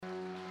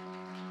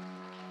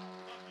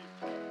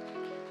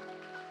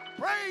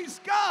Praise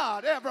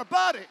God,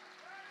 everybody.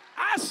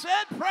 I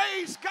said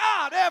praise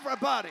God,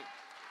 everybody.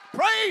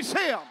 Praise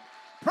Him.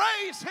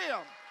 Praise Him.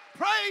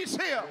 Praise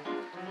Him.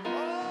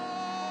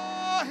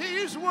 Oh,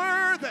 He's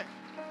worthy.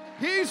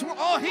 He's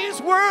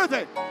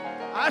worthy.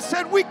 I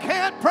said we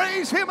can't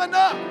praise Him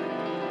enough.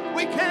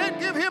 We can't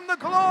give Him the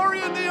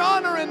glory and the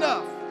honor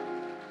enough.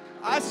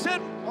 I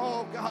said,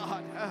 oh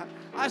God,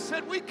 I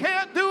said we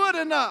can't do it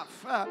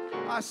enough.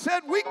 I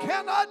said we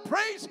cannot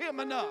praise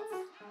Him enough.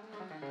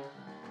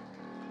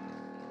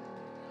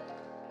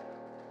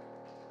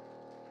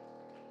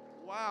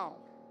 Wow.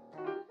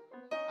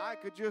 I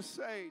could just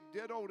say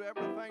ditto to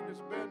everything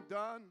that's been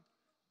done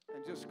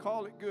and just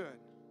call it good.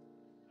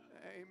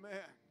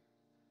 Amen.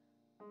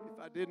 If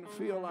I didn't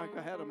feel like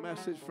I had a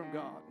message from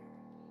God.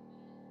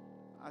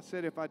 I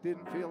said if I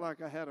didn't feel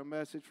like I had a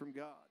message from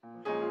God.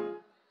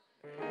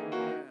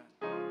 Amen.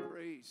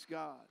 Praise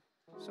God.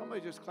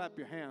 Somebody just clap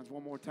your hands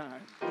one more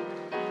time.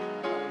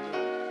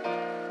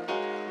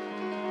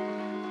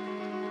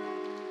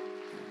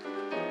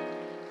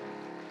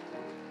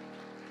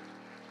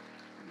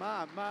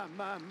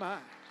 My.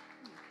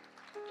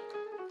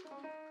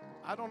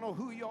 I don't know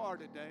who you are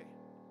today,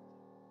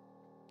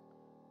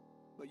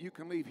 but you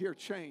can leave here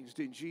changed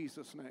in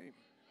Jesus' name.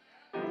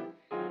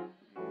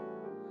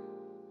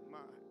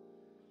 Wow.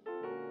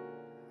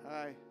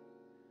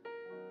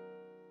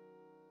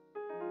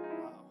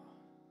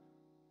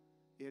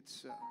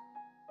 It's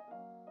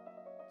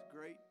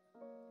great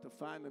to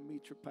finally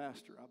meet your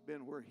pastor. I've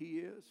been where he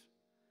is,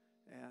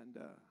 and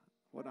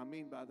what I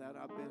mean by that,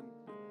 I've been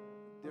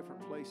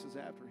different places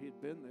after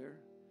he'd been there,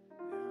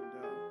 and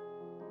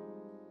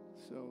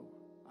so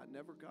I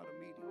never got to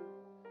meet him,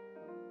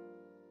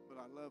 but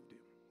I loved him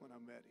when I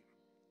met him,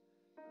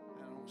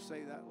 and I don't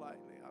say that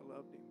lightly. I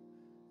loved him.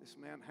 This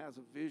man has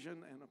a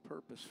vision and a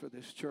purpose for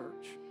this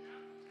church.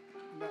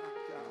 My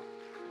God.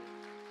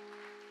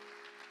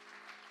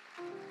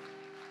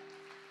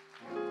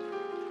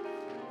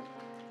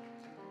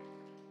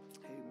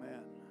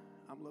 Amen.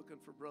 I'm looking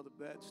for Brother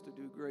Betts to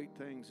do great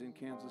things in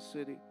Kansas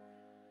City.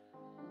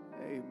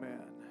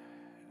 Amen.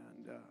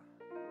 And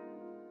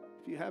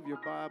if you have your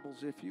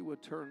Bibles, if you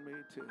would turn me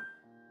to,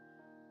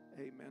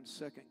 amen,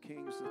 2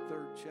 Kings, the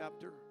 3rd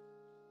chapter.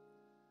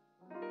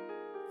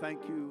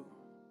 Thank you,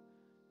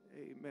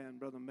 amen,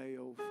 Brother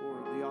Mayo,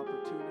 for the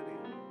opportunity.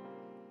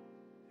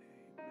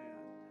 Amen.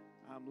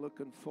 I'm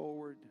looking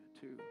forward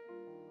to,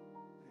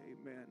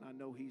 amen, I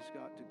know he's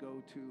got to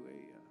go to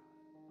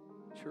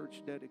a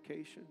church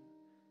dedication.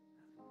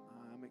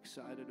 I'm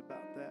excited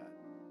about that.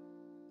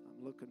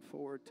 I'm looking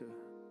forward to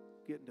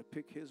getting to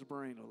pick his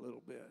brain a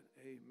little bit.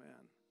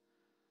 Amen.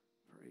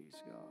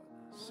 Praise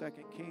God.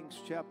 2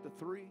 Kings chapter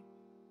 3.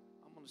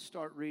 I'm going to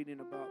start reading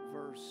about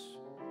verse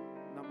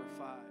number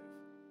 5.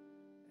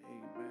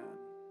 Amen.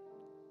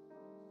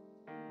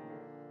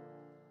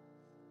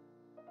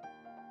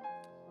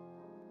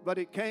 But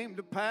it came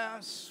to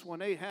pass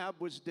when Ahab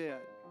was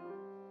dead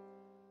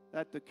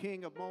that the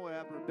king of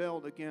Moab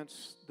rebelled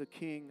against the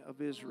king of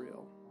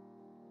Israel.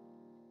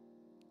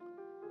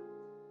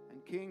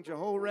 And King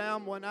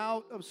Jehoram went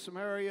out of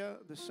Samaria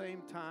the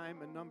same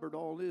time and numbered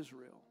all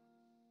Israel.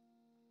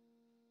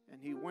 And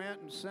he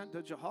went and sent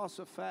to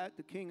Jehoshaphat,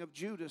 the king of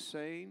Judah,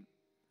 saying,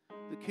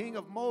 the king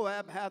of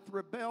Moab hath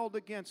rebelled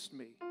against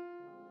me.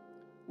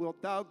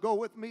 Wilt thou go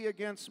with me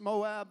against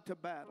Moab to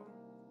battle?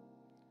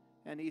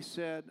 And he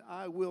said,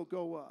 I will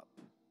go up.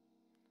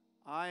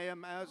 I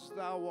am as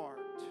thou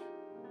art,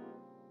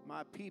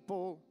 my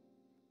people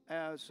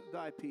as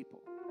thy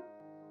people,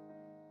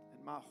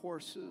 and my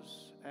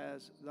horses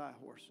as thy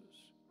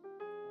horses.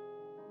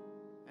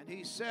 And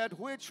he said,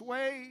 which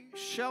way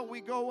shall we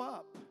go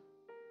up?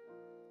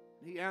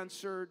 And he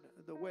answered,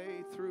 the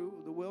way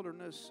through the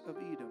wilderness of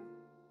Edom.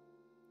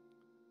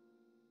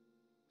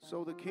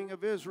 So the king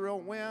of Israel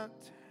went,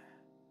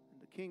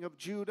 and the king of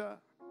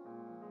Judah,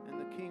 and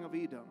the king of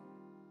Edom.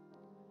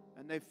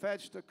 And they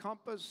fetched a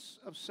compass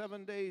of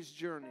 7 days'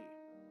 journey.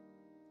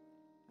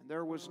 And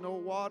there was no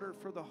water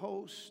for the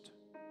host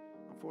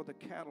and for the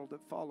cattle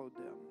that followed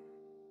them.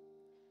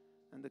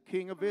 And the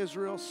king of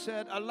Israel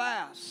said,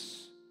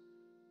 alas,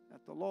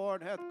 that the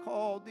Lord hath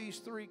called these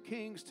 3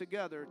 kings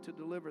together to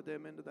deliver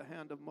them into the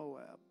hand of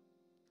Moab.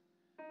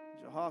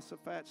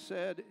 Jehoshaphat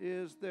said,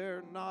 is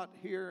there not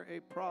here a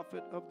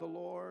prophet of the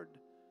Lord,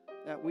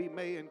 that we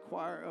may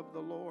inquire of the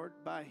Lord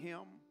by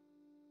him?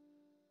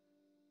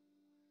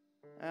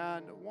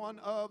 And one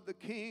of the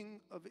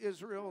king of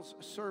Israel's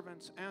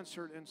servants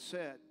answered and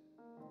said,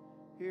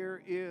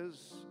 here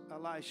is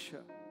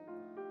Elisha,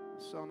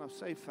 son of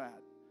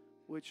Shaphat,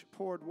 which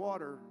poured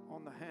water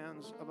on the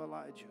hands of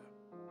Elijah.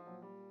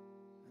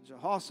 And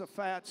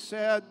Jehoshaphat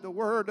said, the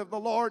word of the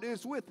Lord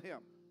is with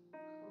him.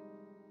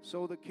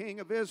 So the king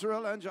of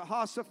Israel and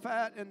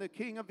Jehoshaphat and the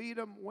king of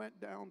Edom went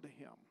down to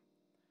him.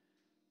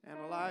 And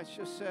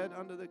Elisha said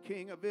unto the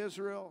king of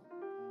Israel,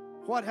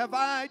 what have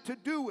I to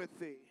do with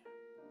thee?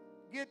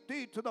 Get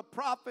thee to the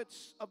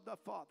prophets of thy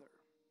father,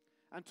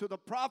 and to the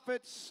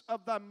prophets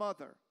of thy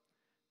mother.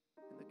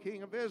 And the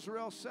king of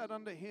Israel said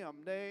unto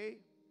him, nay,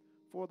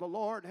 For the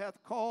Lord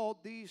hath called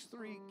these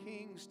 3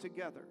 kings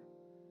together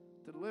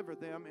to deliver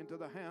them into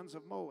the hands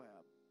of Moab.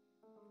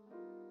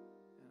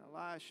 And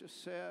Elisha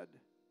said,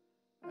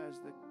 As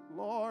the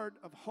Lord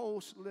of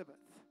hosts liveth,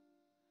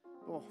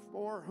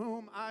 before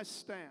whom I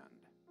stand,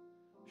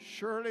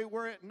 surely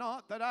were it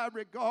not that I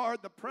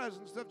regard the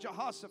presence of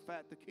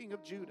Jehoshaphat, the king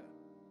of Judah,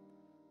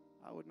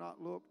 I would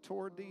not look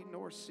toward thee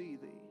nor see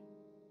thee.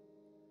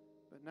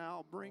 But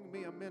now bring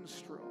me a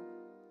minstrel.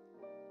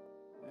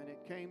 And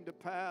it came to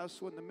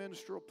pass when the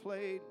minstrel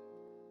played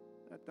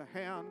that the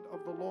hand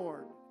of the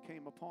Lord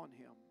came upon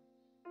him.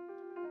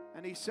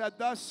 And he said,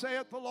 Thus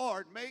saith the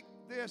Lord, make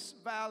this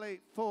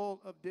valley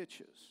full of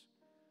ditches.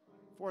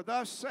 For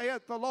thus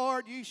saith the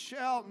Lord, ye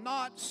shall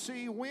not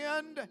see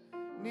wind,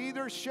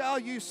 neither shall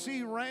ye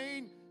see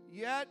rain,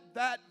 yet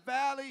that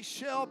valley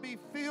shall be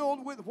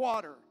filled with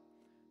water,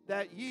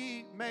 that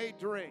ye may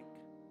drink,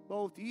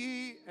 both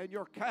ye and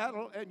your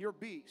cattle and your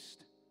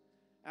beast.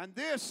 And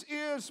this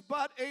is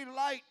but a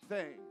light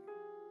thing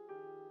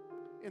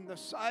in the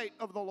sight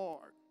of the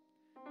Lord.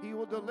 He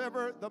will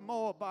deliver the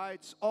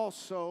Moabites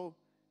also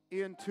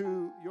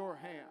into your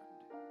hand.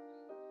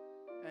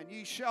 And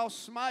ye shall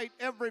smite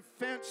every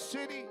fenced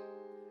city,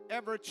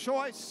 every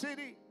choice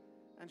city,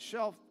 and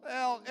shall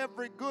fell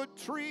every good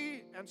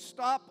tree, and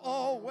stop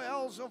all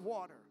wells of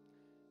water,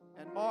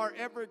 and mar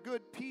every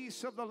good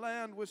piece of the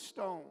land with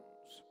stones.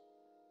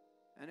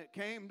 And it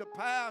came to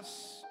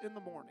pass in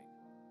the morning,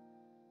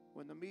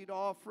 when the meat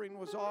offering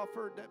was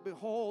offered, that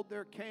behold,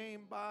 there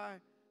came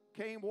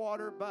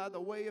water by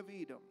the way of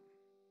Edom,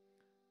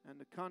 and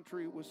the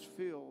country was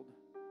filled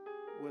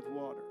with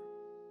water.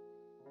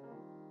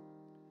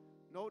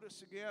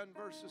 Notice again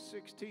verses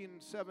 16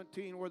 and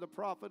 17 where the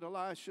prophet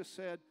Elisha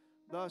said,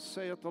 Thus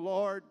saith the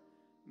Lord,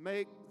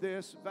 make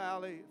this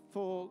valley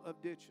full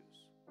of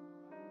ditches.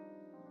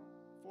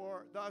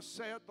 For thus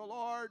saith the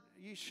Lord,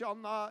 ye shall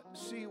not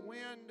see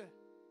wind,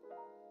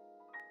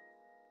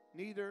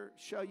 neither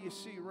shall ye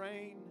see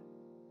rain,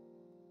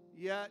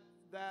 yet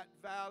that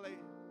valley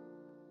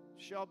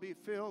shall be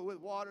filled with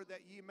water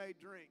that ye may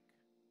drink,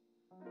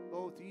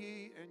 both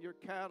ye and your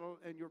cattle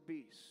and your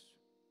beasts.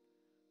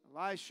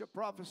 Elisha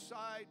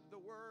prophesied the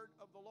word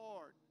of the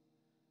Lord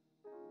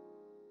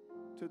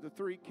to the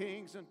 3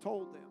 kings and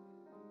told them,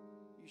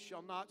 Ye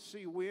shall not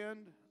see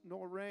wind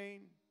nor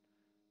rain,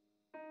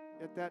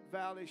 yet that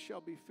valley shall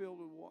be filled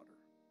with water,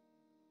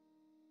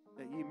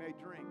 that ye may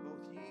drink,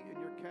 both ye and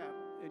your cattle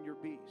and your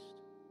beast.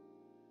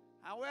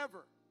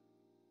 However,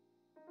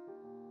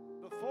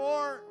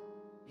 before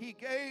he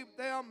gave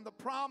them the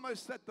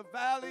promise that the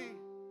valley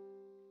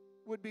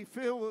would be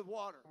filled with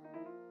water,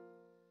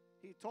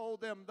 he told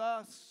them,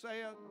 Thus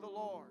saith the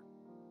Lord,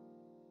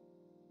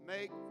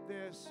 make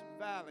this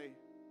valley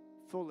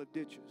full of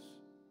ditches.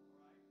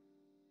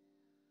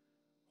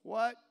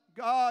 What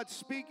God,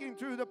 speaking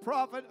through the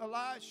prophet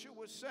Elisha,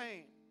 was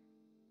saying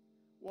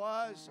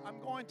was, I'm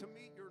going to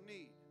meet your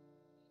need.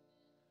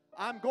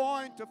 I'm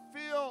going to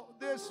fill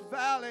this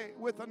valley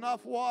with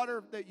enough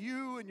water that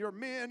you and your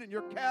men and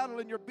your cattle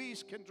and your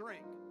beasts can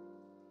drink.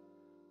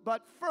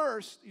 But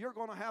first, you're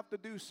going to have to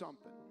do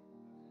something.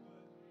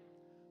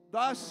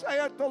 Thus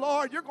saith the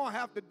Lord, you're going to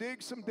have to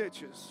dig some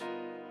ditches.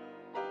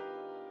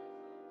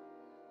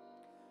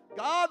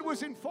 God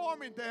was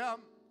informing them,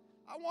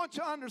 I want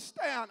you to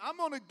understand, I'm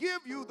going to give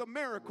you the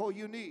miracle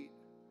you need.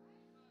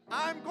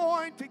 I'm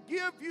going to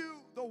give you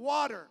the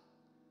water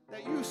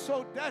that you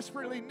so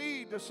desperately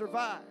need to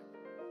survive.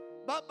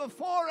 But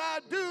before I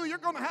do, you're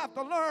going to have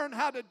to learn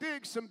how to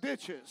dig some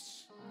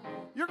ditches.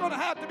 You're going to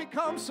have to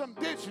become some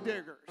ditch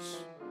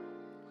diggers.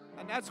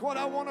 And that's what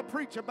I want to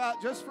preach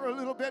about just for a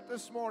little bit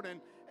this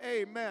morning.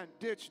 Amen.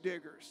 Ditch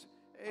diggers.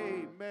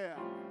 Amen.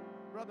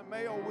 Brother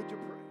Mayo, would you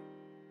pray?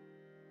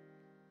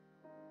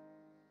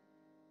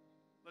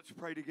 Let's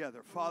pray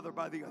together. Father,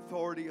 by the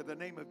authority of the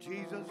name of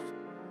Jesus,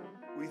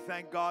 we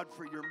thank God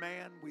for your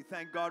man. We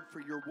thank God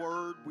for your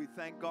word. We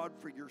thank God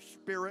for your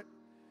spirit.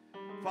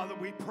 Father,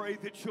 we pray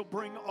that you'll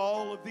bring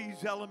all of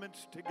these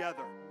elements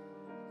together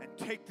and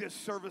take this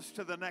service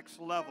to the next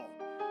level.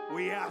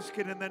 We ask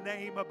it in the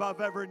name above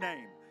every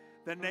name,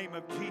 the name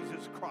of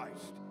Jesus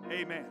Christ.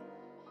 Amen.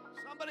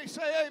 Somebody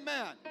say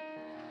amen.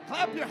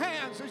 Clap your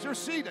hands as you're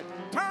seated.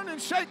 Turn and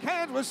shake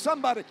hands with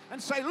somebody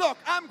and say, look,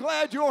 I'm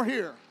glad you're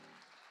here.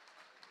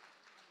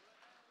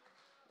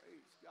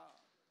 Praise God.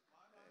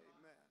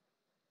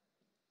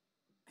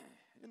 Amen.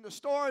 In the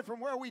story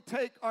from where we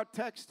take our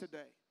text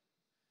today,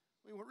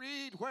 we will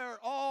read where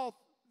all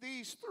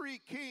these 3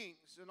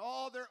 kings and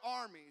all their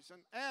armies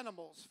and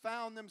animals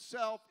found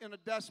themselves in a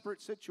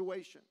desperate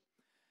situation.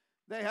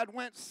 They had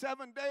went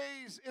 7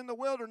 days in the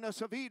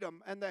wilderness of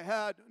Edom, and they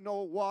had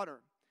no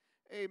water.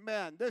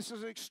 Amen. This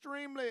is an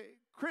extremely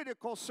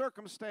critical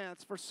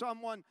circumstance for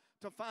someone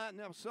to find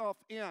themselves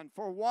in.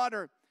 For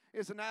water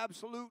is an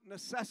absolute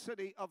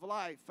necessity of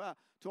life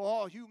to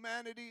all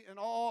humanity and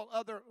all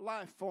other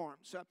life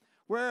forms.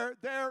 Where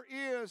there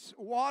is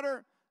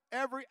water,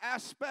 every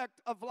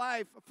aspect of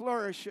life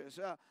flourishes.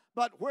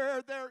 But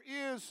where there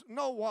is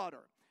no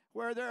water,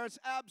 where there's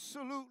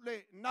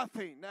absolutely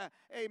nothing.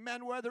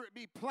 Amen. Whether it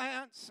be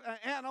plants,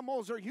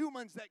 animals, or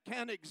humans that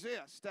can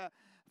exist.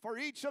 For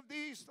each of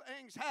these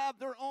things have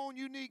their own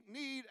unique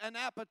need and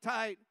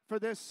appetite for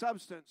this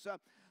substance.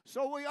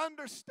 So we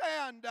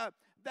understand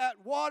that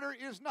water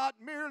is not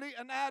merely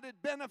an added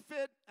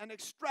benefit, an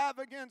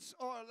extravagance,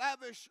 or a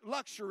lavish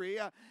luxury.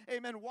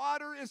 Amen.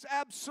 Water is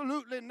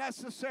absolutely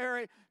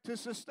necessary to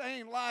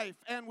sustain life,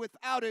 and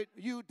without it,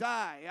 you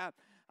die.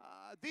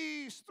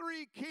 These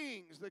three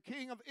kings, the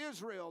king of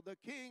Israel, the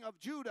king of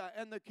Judah,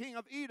 and the king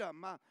of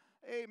Edom,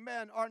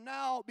 amen, are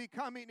now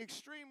becoming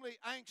extremely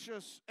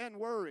anxious and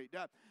worried,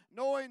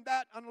 knowing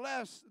that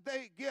unless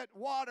they get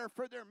water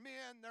for their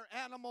men, their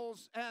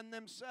animals, and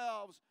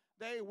themselves,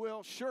 they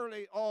will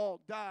surely all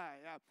die.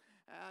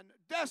 And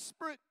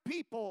desperate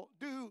people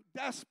do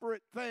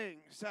desperate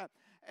things.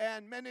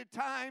 And many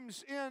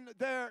times in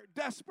their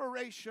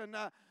desperation,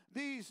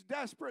 these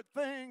desperate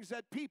things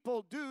that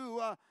people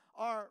do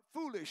are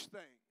foolish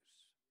things.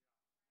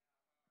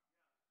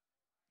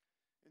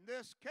 In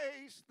this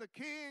case, the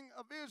king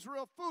of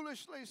Israel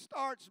foolishly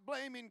starts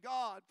blaming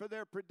God for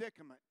their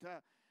predicament.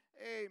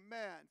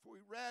 Amen. We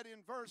read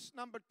in verse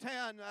number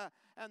 10,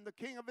 and the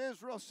king of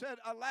Israel said,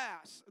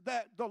 "Alas,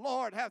 that the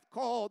Lord hath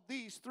called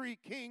these three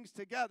kings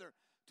together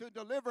to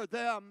deliver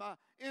them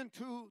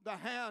into the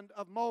hand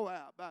of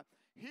Moab."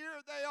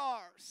 Here they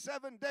are,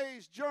 7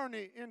 days'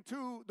 journey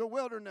into the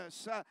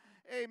wilderness,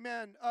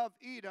 amen, of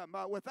Edom,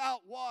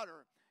 without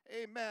water,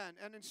 amen.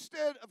 And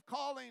instead of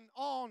calling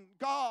on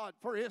God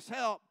for his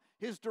help,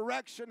 his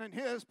direction, and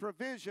his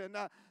provision,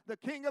 the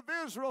king of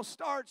Israel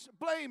starts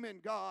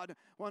blaming God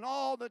when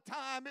all the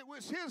time it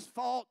was his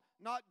fault,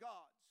 not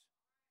God's.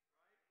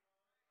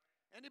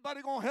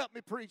 Anybody gonna help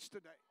me preach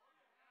today?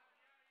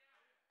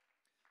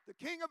 The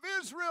king of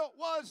Israel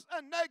was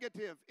a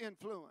negative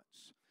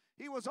influence.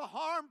 He was a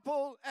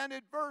harmful and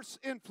adverse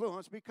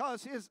influence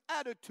because his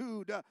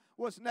attitude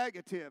was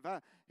negative.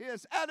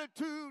 His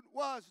attitude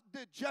was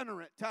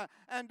degenerate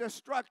and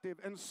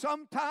destructive. And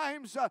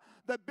sometimes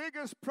the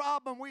biggest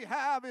problem we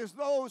have is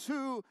those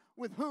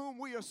with whom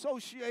we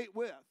associate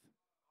with.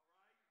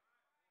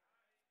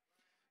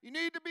 You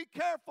need to be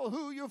careful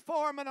who you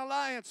form an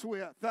alliance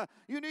with.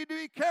 You need to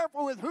be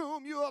careful with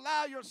whom you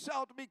allow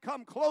yourself to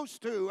become close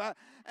to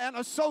and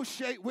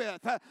associate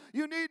with.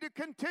 You need to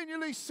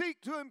continually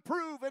seek to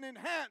improve and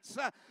enhance,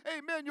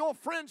 amen, your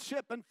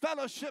friendship and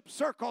fellowship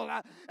circle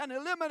and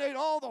eliminate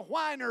all the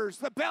whiners,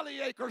 the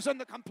bellyachers, and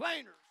the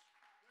complainers.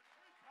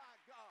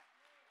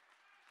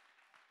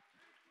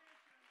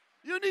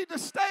 You need to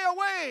stay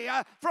away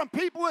from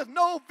people with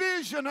no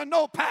vision and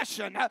no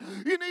passion.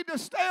 You need to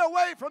stay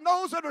away from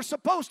those that are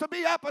supposed to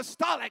be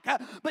apostolic,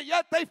 but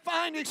yet they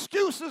find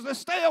excuses to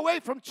stay away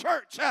from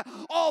church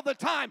all the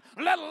time,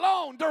 let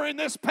alone during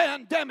this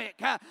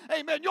pandemic.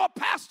 Amen. Your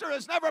pastor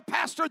has never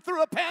pastored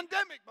through a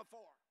pandemic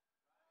before.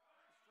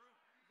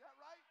 Is that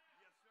right?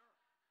 Yes, sir.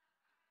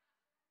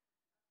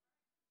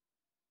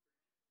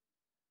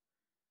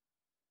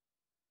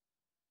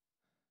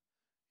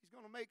 He's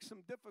going to make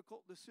some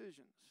difficult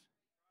decisions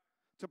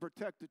to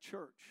protect the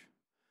church,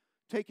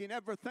 taking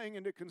everything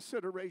into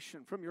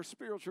consideration from your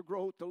spiritual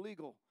growth to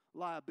legal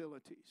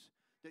liabilities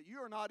that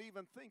you're not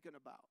even thinking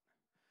about.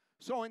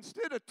 So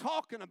instead of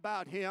talking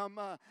about him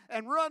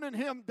and running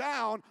him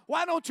down,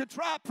 why don't you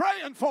try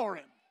praying for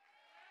him?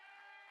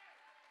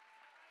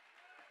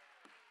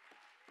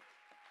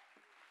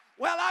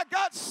 Well, I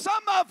got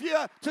some of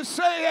you to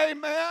say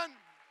amen.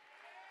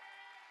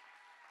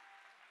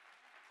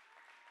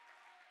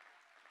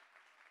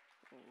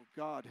 Oh,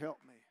 God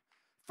help me.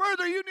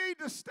 Further, you need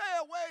to stay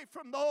away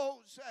from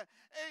those,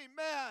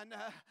 amen.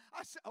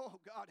 I said, oh,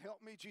 God,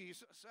 help me,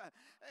 Jesus.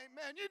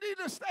 Amen. You need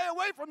to stay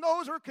away from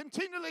those who are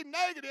continually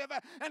negative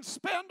and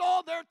spend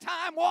all their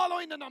time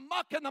wallowing in the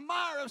muck and the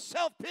mire of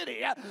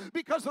self-pity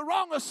because the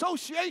wrong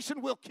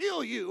association will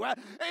kill you.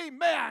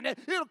 Amen.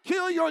 It'll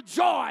kill your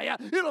joy.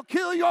 It'll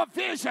kill your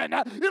vision.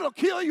 It'll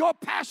kill your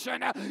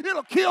passion.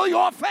 It'll kill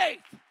your faith.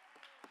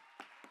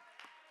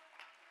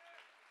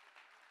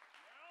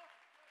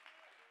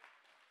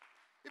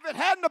 If it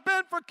hadn't have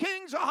been for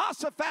King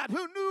Jehoshaphat,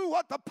 who knew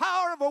what the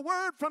power of a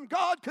word from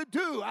God could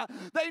do,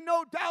 they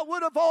no doubt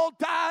would have all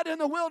died in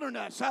the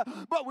wilderness.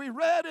 But we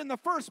read in the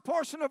first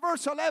portion of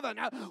verse 11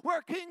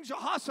 where King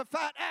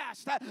Jehoshaphat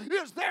asked,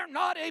 "Is there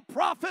not a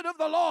prophet of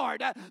the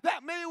Lord,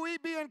 that may we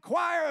be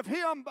inquire of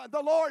him,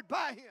 the Lord,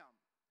 by him?"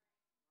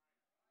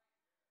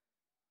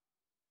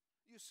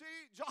 You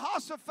see,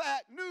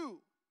 Jehoshaphat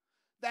knew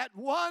that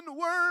one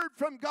word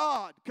from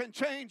God can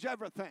change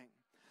everything.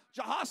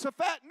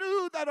 Jehoshaphat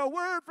knew that a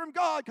word from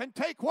God can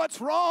take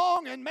what's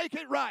wrong and make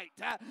it right.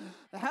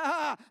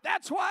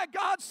 That's why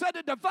God set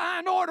a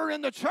divine order in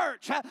the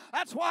church.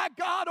 That's why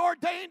God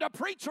ordained a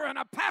preacher and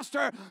a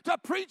pastor to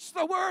preach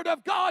the word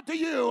of God to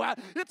you.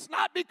 It's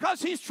not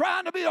because he's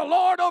trying to be a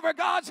lord over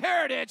God's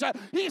heritage.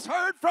 He's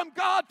heard from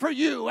God for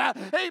you.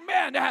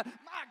 Amen. My God, I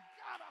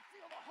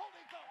feel the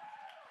Holy Ghost.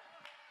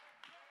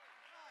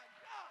 My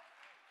God.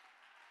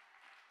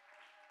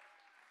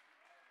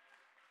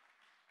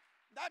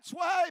 That's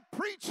why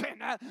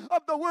preaching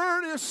of the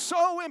word is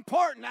so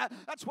important.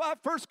 That's why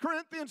 1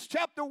 Corinthians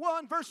chapter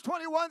 1 verse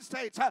 21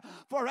 states,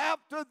 for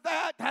after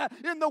that,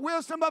 in the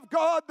wisdom of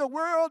God, the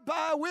world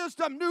by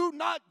wisdom knew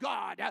not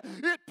God.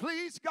 It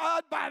pleased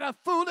God by the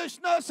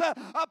foolishness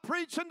of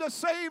preaching to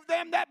save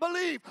them that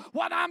believe.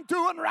 What I'm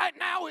doing right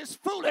now is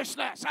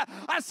foolishness.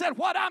 I said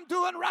what I'm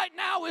doing right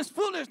now is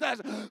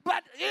foolishness,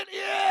 but it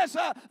is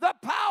the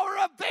power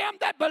of them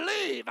that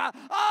believe.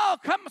 Oh,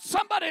 come,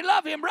 somebody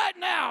love him right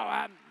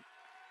now.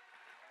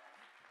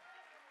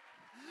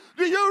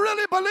 Do you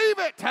really believe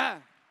it?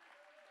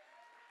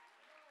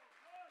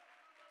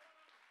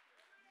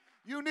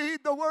 You need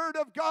the Word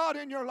of God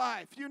in your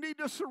life. You need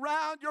to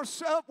surround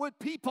yourself with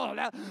people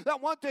that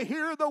want to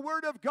hear the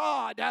Word of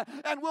God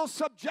and will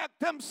subject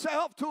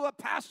themselves to a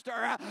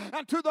pastor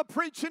and to the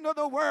preaching of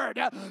the Word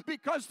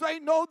because they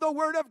know the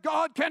Word of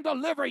God can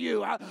deliver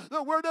you.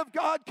 The Word of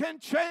God can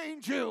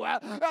change you.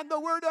 And the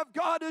Word of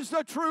God is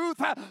the truth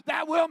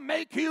that will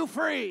make you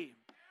free.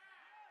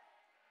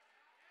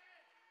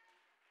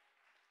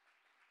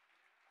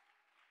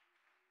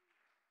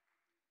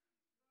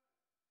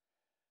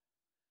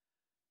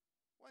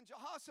 When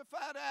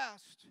Jehoshaphat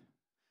asked,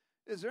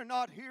 is there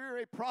not here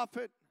a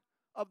prophet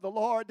of the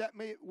Lord that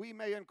we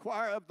may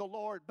inquire of the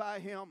Lord by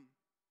him?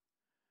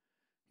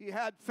 He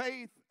had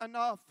faith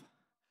enough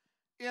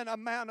in a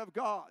man of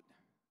God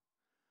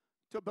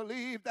to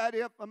believe that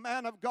if a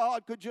man of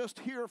God could just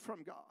hear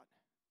from God,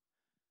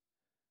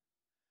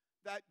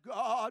 that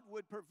God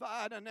would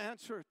provide an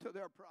answer to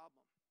their problem.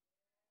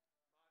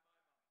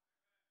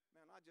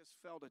 Man, I just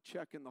felt a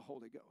check in the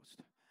Holy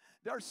Ghost.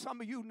 There's some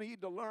of you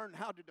need to learn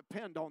how to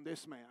depend on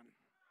this man.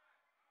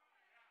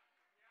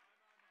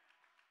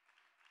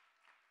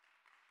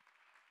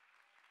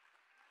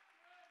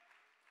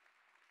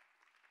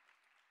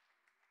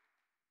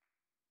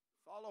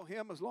 Follow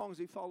him as long as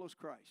he follows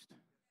Christ.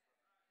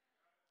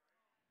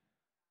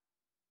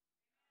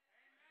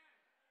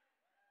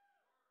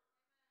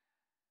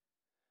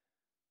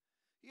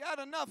 He had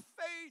enough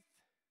faith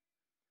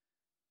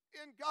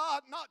in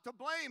God not to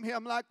blame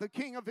him like the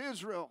king of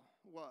Israel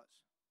was.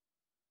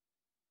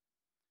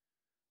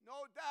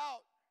 No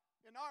doubt,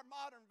 in our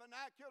modern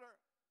vernacular,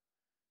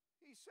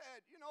 he said,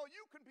 you know,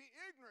 you can be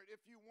ignorant if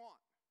you want.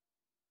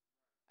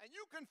 And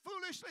you can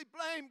foolishly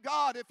blame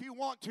God if you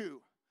want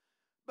to.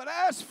 But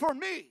as for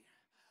me,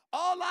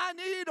 all I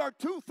need are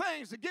two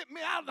things to get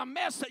me out of the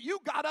mess that you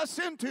got us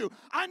into.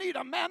 I need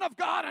a man of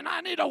God and I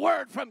need a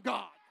word from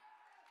God.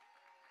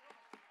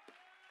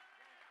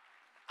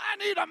 I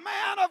need a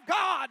man of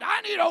God.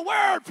 I need a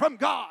word from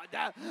God.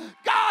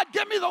 God,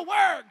 give me the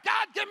word.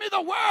 God, give me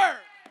the word.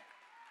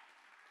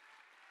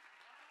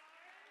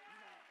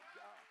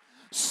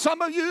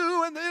 Some of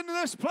you in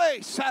this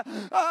place,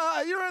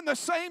 you're in the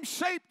same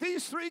shape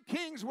these three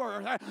kings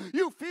were.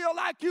 You feel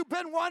like you've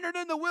been wandering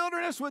in the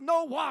wilderness with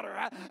no water,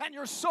 and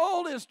your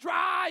soul is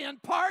dry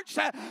and parched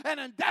and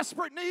in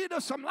desperate need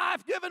of some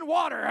life-giving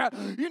water.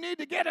 You need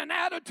to get an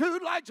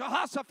attitude like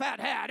Jehoshaphat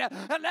had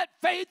and let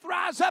faith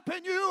rise up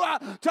in you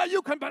till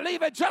you can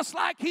believe it just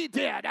like he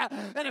did.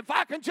 And if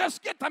I can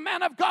just get the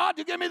man of God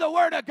to give me the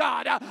word of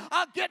God,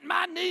 I'll get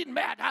my need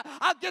met.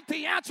 I'll get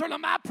the answer to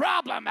my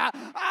problem.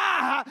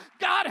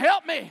 God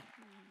help me.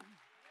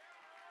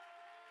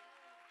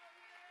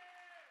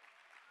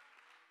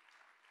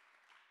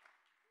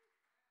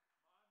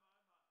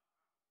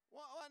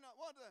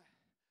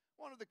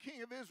 One of the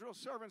king of Israel's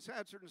servants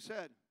answered and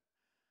said,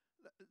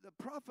 the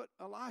prophet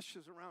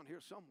Elisha's around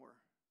here somewhere.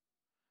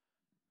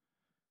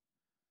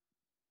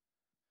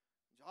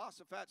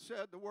 Jehoshaphat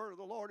said, the word of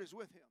the Lord is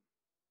with him.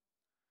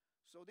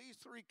 So these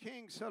three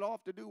kings set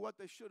off to do what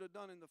they should have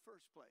done in the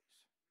first place.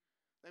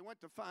 They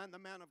went to find the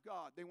man of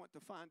God. They went to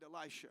find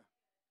Elisha.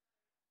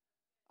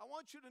 I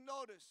want you to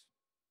notice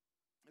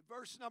in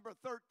verse number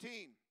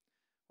 13,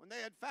 when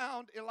they had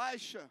found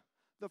Elisha,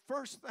 the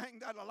first thing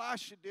that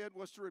Elisha did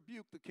was to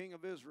rebuke the king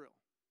of Israel.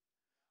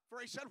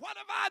 For he said, what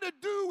have I to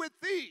do with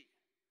thee?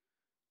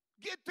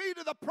 Get thee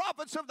to the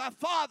prophets of thy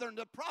father and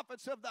the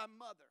prophets of thy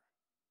mother.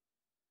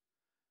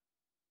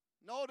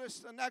 Notice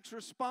the next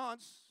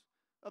response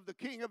of the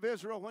king of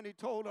Israel when he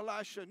told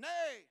Elisha,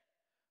 nay,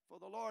 for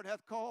the Lord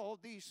hath called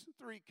these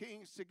three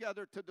kings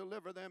together to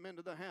deliver them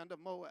into the hand of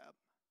Moab.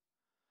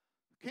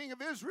 The king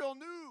of Israel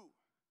knew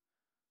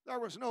there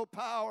was no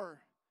power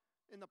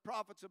in the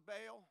prophets of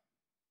Baal.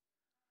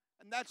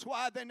 And that's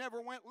why they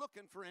never went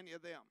looking for any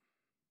of them.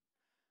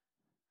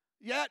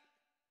 Yet,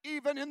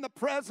 even in the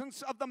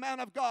presence of the man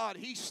of God,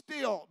 he's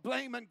still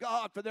blaming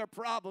God for their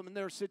problem and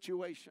their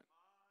situation.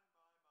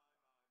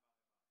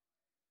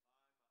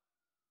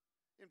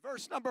 In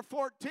verse number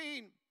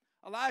 14,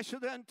 Elisha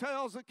then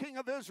tells the king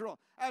of Israel,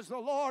 as the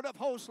Lord of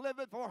hosts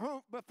liveth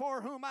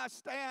before whom I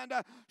stand,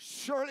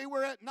 surely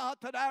were it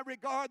not that I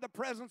regard the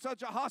presence of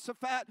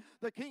Jehoshaphat,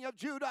 the king of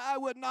Judah, I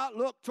would not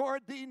look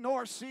toward thee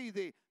nor see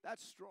thee.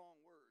 That's strong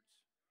words.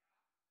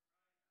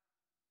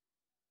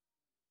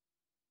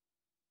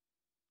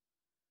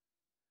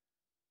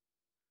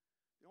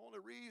 The only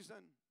reason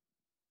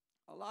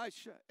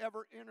Elisha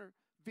ever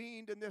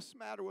intervened in this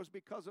matter was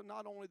because of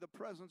not only the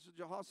presence of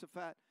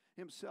Jehoshaphat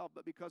himself,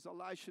 but because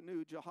Elisha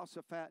knew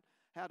Jehoshaphat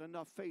had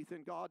enough faith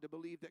in God to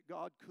believe that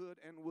God could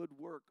and would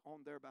work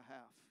on their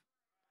behalf.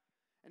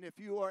 And if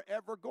you are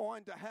ever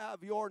going to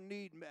have your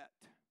need met,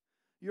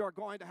 you are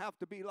going to have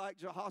to be like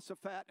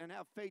Jehoshaphat and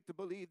have faith to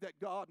believe that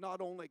God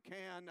not only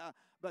can,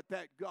 but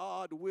that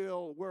God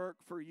will work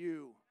for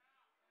you.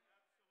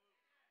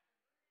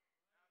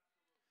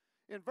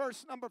 In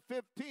verse number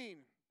 15,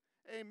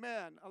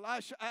 amen,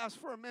 Elisha asked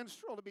for a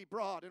minstrel to be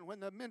brought, and when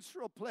the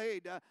minstrel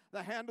played,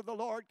 the hand of the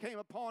Lord came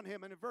upon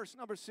him. And in verse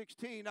number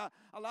 16,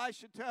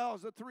 Elisha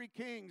tells the three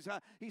kings,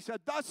 he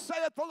said, "Thus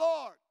saith the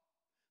Lord,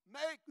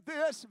 make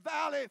this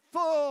valley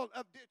full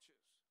of ditches."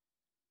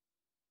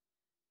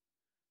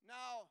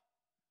 Now,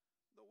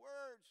 the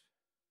words,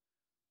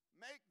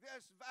 "make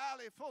this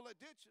valley full of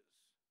ditches,"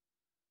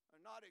 are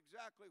not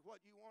exactly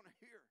what you want to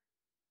hear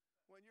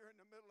when you're in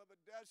the middle of a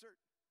desert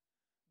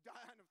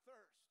dying of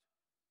thirst.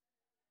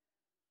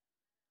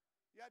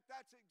 Yet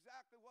that's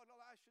exactly what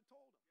Elisha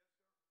told him.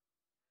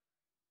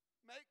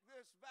 Make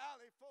this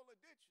valley full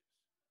of ditches.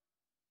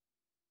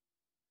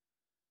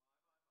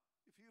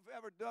 If you've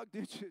ever dug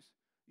ditches,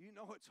 you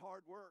know it's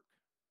hard work.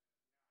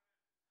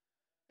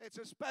 It's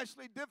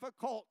especially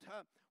difficult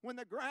when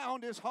the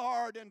ground is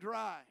hard and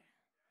dry.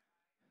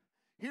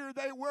 Here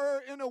they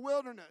were in a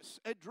wilderness,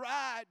 a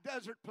dry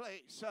desert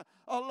place,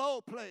 a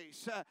low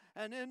place.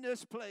 And in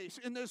this place,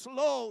 in this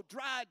low,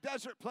 dry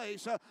desert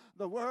place,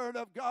 the word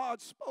of God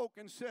spoke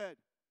and said,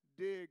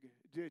 dig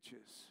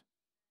ditches.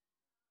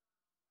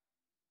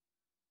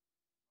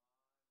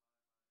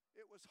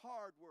 It was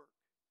hard work.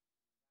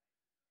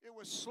 It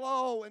was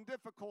slow and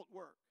difficult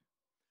work.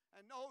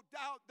 And no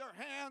doubt their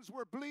hands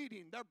were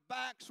bleeding, their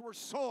backs were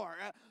sore,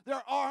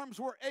 their arms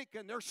were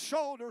aching, their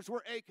shoulders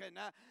were aching.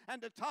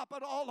 And to top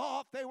it all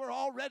off, they were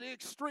already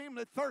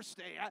extremely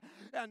thirsty.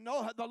 And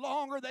the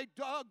longer they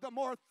dug, the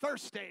more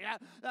thirsty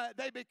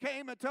they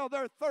became until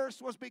their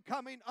thirst was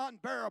becoming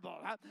unbearable.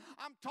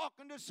 I'm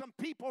talking to some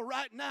people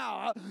right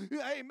now,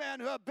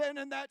 amen, who have been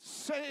in that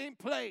same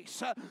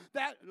place,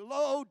 that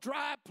low,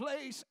 dry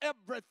place.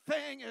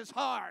 Everything is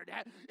hard.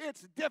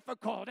 It's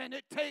difficult, and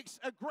it takes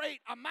a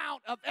great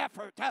amount of effort.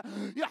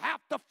 You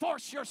have to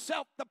force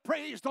yourself to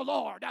praise the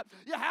Lord.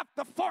 You have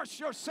to force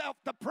yourself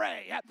to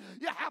pray.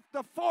 You have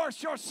to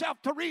force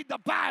yourself to read the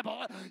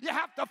Bible. You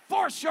have to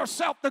force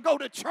yourself to go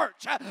to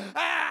church.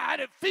 And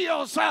it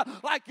feels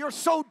like you're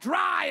so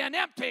dry and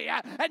empty,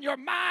 and your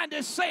mind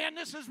is saying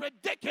this is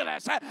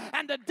ridiculous,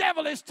 and the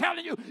devil is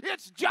telling you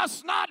it's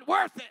just not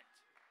worth it.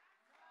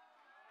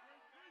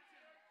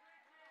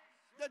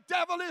 The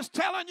devil is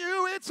telling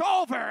you it's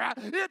over.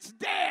 It's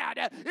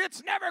dead.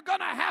 It's never going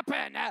to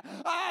happen.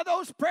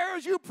 Those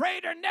prayers you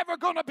prayed are never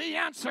going to be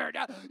answered.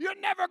 You're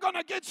never going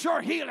to get your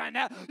healing.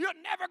 You're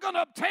never going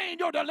to obtain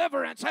your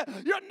deliverance.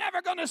 You're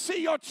never going to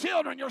see your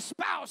children, your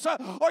spouse,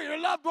 or your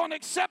loved one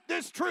accept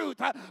this truth.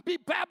 Be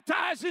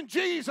baptized in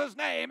Jesus'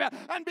 name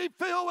and be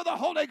filled with the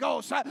Holy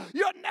Ghost.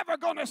 You're never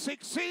going to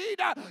succeed.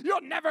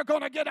 You're never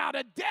going to get out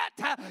of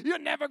debt. You're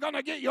never going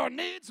to get your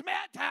needs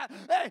met.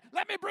 Hey,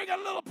 let me bring it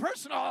a little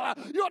personal.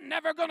 You're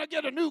never going to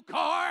get a new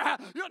car.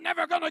 You're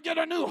never going to get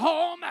a new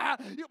home. My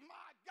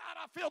God,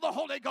 I feel the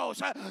Holy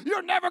Ghost.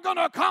 You're never going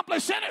to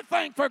accomplish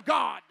anything for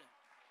God.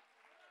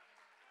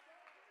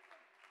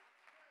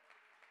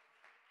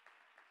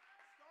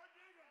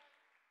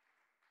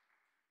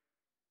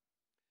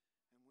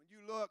 And when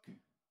you look at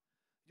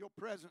your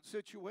present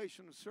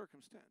situation and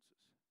circumstances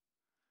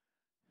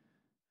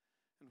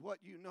and what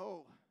you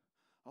know,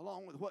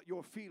 along with what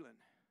you're feeling,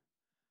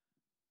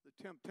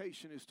 the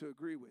temptation is to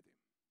agree with him.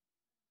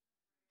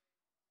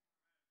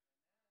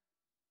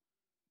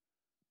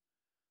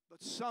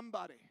 But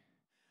somebody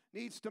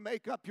needs to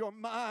make up your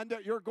mind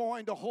that you're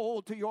going to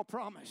hold to your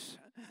promise.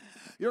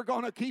 You're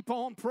going to keep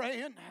on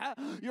praying.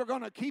 You're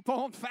going to keep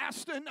on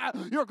fasting.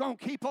 You're going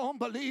to keep on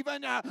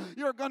believing.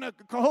 You're going to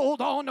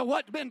hold on to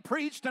what's been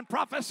preached and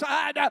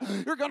prophesied.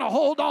 You're going to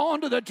hold on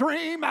to the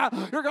dream.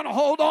 You're going to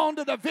hold on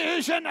to the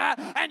vision.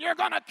 And you're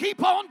going to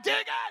keep on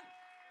digging.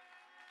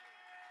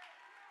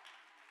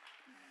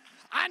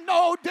 I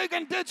know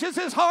digging ditches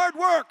is hard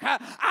work.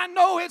 I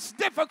know it's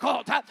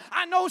difficult.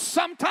 I know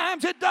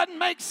sometimes it doesn't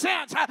make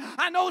sense.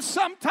 I know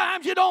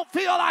sometimes you don't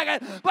feel like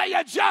it, but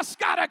you just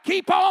got to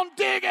keep on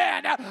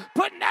digging,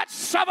 putting that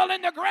shovel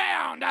in the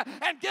ground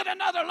and get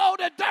another load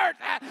of dirt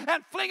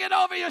and fling it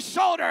over your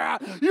shoulder.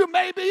 You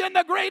may be in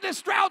the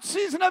greatest drought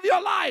season of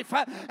your life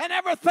and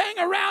everything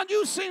around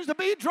you seems to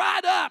be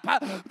dried up.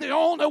 The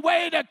only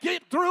way to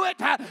get through it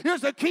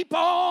is to keep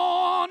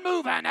on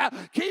moving,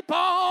 keep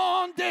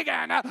on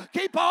digging,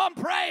 keep on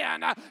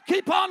praying.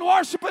 Keep on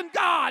worshiping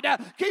God.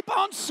 Keep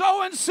on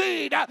sowing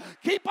seed.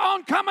 Keep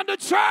on coming to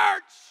church.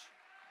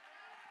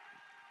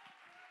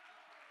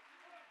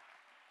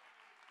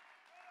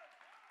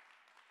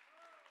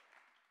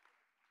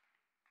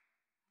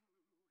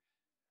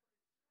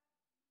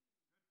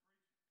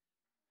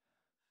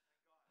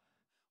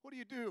 What do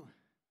you do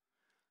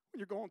when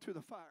you're going through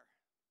the fire?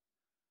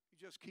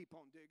 You just keep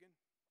on digging.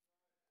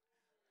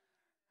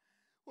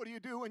 What do you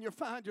do when you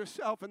find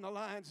yourself in the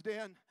lion's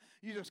den?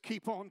 You just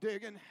keep on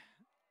digging.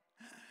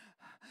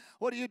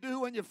 What do you do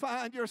when you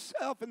find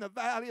yourself in the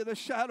valley of the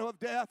shadow of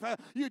death?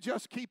 You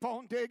just keep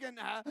on digging.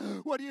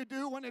 What do you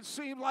do when it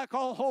seems like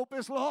all hope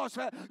is lost?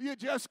 You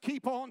just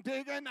keep on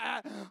digging.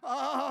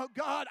 Oh,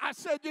 God, I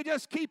said you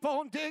just keep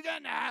on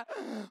digging.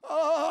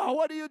 Oh,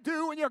 what do you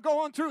do when you're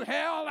going through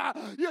hell?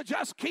 You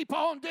just keep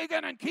on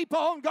digging and keep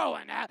on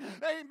going.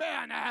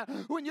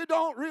 Amen. When you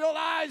don't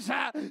realize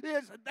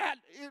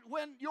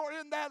when you're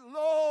in that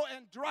low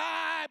and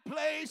dry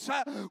place,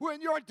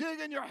 when you're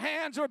digging, your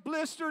hands are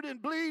blistered and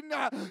bleeding,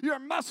 your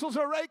muscles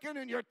are aching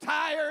and you're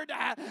tired,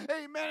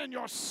 amen, and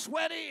you're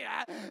sweaty,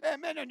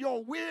 amen, and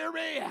you're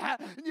weary, and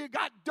you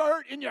got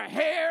dirt in your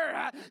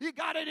hair, you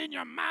got it in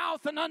your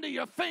mouth and under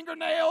your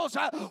fingernails.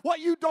 What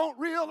you don't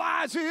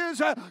realize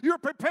is you're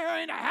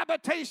preparing a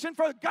habitation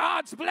for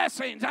God's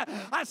blessings.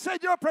 I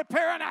said you're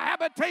preparing a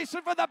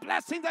habitation for the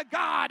blessings of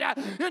God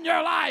in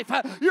your life.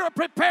 You're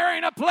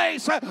preparing a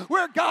place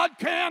where God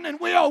can and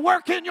will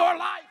work in your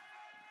life.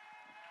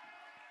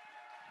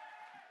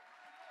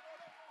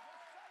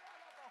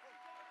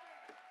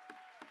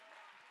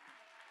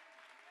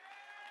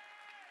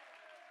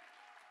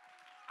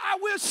 I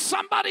wish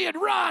somebody would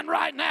run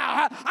right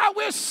now. I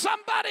wish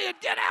somebody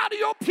would get out of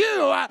your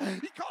pew.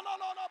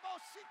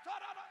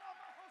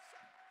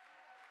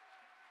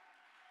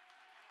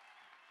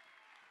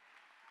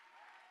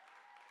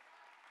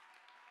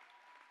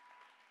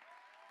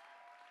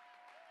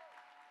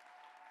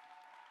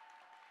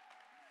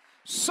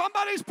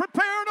 Somebody's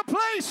preparing a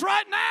place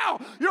right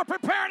now. You're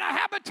preparing a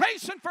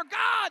habitation for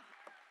God.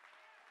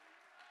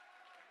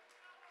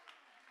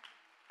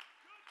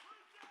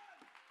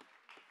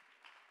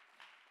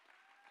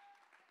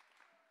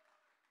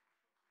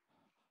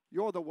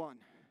 You're the one.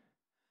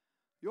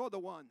 You're the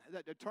one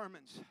that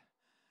determines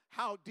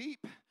how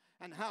deep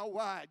and how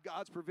wide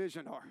God's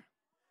provision are.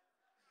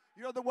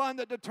 You're the one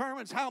that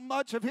determines how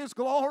much of His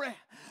glory,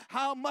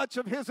 how much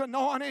of His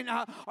anointing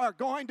are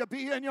going to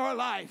be in your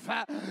life.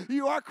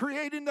 You are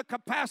creating the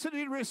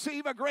capacity to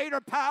receive a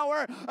greater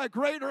power, a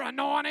greater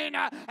anointing,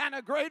 and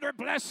a greater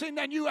blessing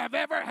than you have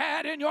ever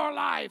had in your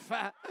life.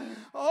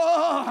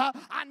 I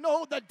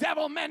know the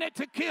devil meant it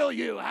to kill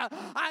you.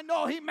 I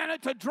know he meant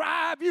it to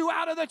drive you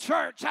out of the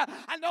church.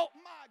 I know,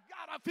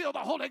 I feel the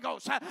Holy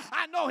Ghost.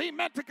 I know he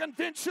meant to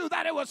convince you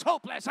that it was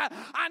hopeless.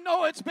 I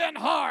know it's been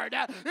hard.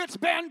 It's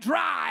been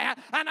dry.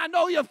 And I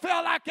know you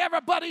feel like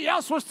everybody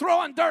else was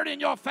throwing dirt in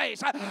your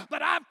face.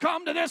 But I've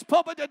come to this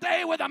pulpit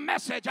today with a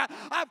message.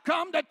 I've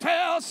come to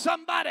tell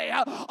somebody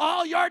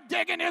all your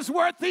digging is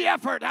worth the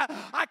effort.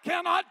 I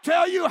cannot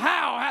tell you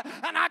how,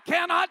 and I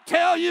cannot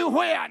tell you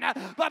when,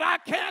 but I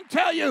can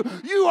tell you,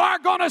 you are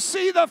going to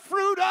see the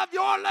fruit of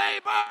your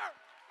labor.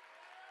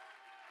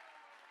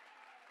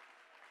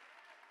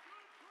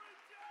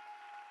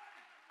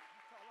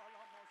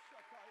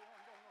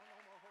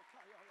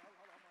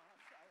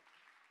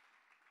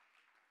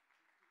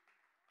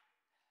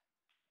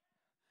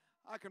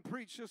 I can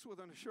preach this with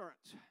an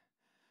assurance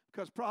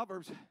because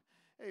Proverbs,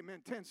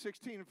 amen,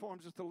 10:16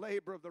 informs us the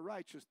labor of the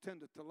righteous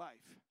tendeth to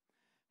life.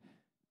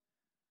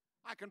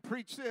 I can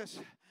preach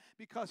this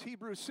because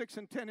Hebrews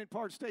 6:10 in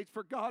part states,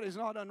 for God is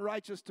not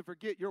unrighteous to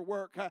forget your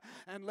work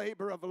and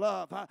labor of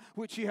love,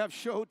 which ye have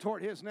showed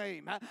toward His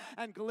name.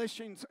 And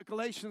Galatians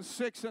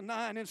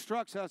 6:9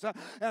 instructs us,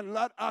 and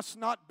let us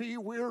not be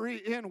weary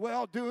in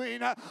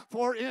well-doing,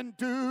 for in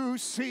due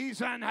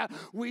season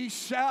we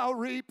shall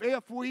reap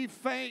if we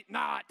faint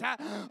not.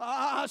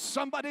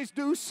 Somebody's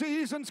due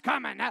season's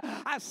coming.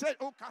 I said,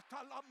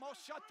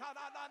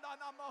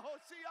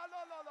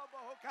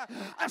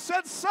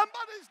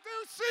 somebody's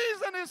due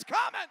season is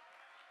coming.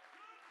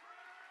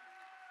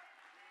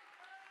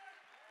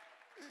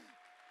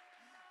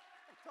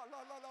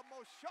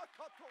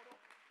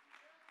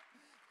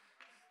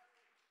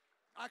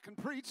 I can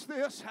preach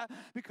this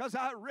because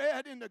I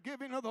read in the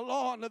giving of the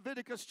law in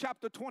Leviticus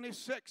chapter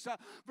 26,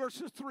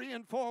 verses 3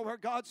 and 4, where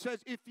God says,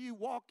 if you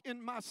walk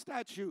in my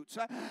statutes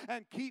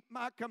and keep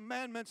my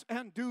commandments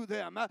and do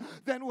them,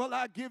 then will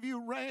I give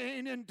you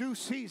rain in due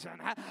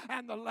season,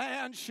 and the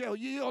land shall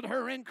yield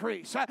her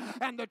increase,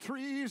 and the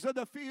trees of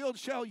the field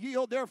shall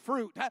yield their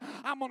fruit.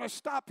 I'm going to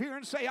stop here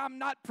and say I'm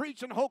not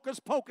preaching hocus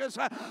pocus,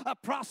 a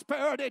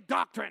prosperity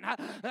doctrine.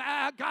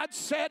 God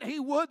said He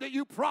would that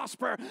you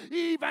prosper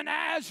even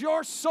as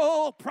your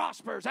soul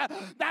prospers.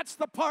 That's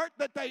the part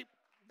that they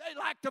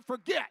like to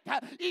forget.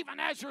 Even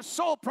as your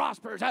soul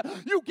prospers,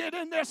 you get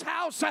in this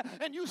house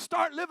and you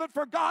start living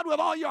for God with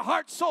all your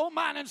heart, soul,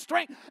 mind, and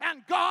strength,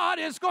 and God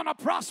is going to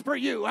prosper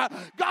you.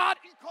 God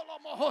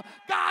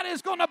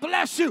is going to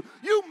bless you.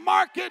 You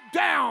mark it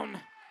down.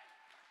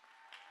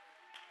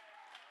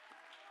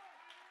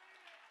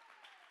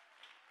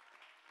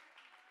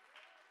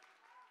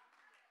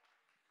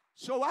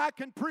 So I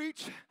can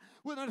preach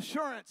with an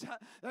assurance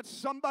that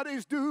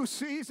somebody's due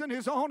season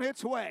is on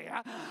its way.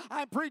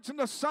 I'm preaching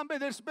to somebody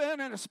that's been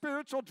in a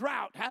spiritual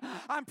drought.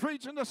 I'm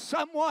preaching to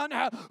someone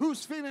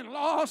who's feeling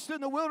lost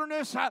in the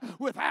wilderness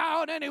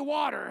without any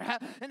water.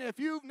 And if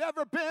you've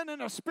never been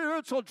in a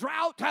spiritual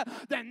drought,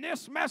 then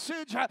this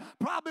message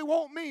probably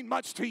won't mean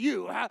much to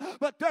you.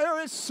 But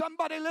there is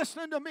somebody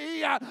listening to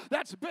me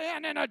that's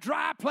been in a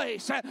dry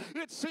place.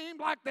 It seemed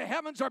like the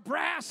heavens are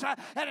brass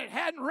and it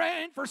hadn't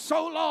rained for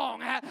so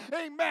long.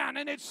 Amen.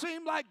 And it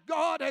seemed like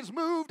God has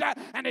moved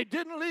and it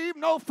didn't leave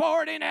no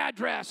forwarding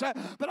address.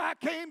 But I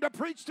came to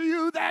preach to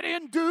you that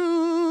in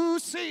due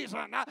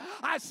season,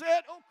 I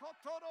said,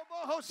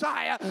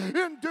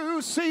 in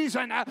due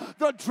season,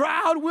 the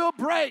drought will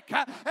break.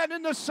 And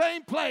in the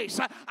same place,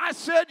 I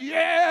said,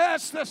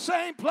 yes, the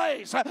same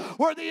place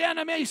where the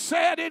enemy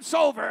said it's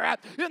over.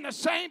 In the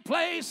same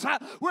place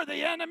where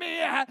the enemy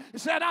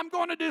said, I'm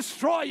going to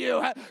destroy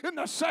you. In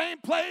the same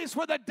place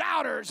where the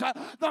doubters,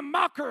 the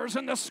mockers,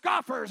 and the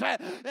scoffers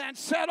and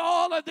said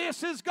all of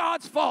this is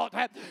God's fault.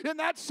 In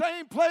that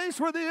same place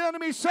where the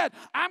enemy said,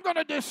 I'm going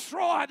to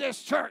destroy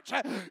this church.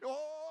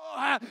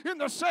 In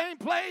the same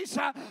place,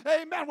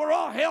 amen, where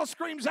all hell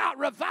screams out,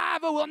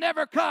 revival will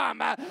never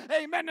come.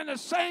 Amen. In the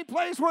same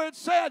place where it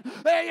said,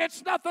 hey,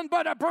 it's nothing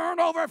but a burn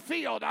over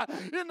field.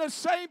 In the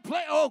same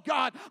place, oh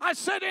God, I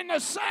said in the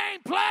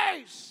same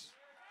place.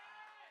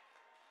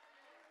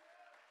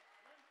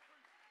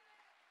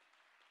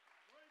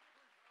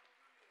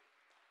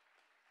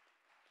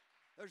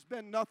 There's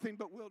been nothing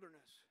but wilderness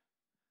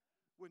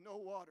with no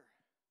water.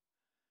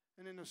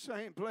 And in the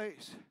same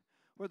place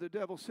where the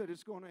devil said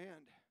it's going to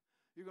end,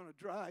 you're going to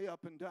dry up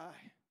and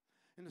die.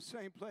 In the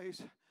same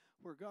place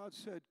where God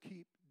said,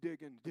 keep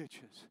digging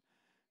ditches.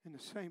 In the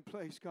same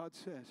place, God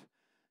says,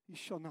 you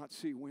shall not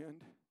see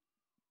wind,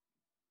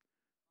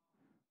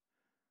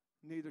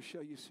 neither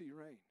shall you see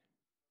rain.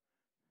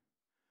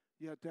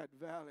 Yet that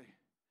valley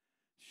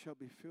shall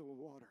be filled with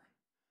water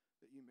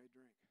that you may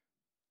drink.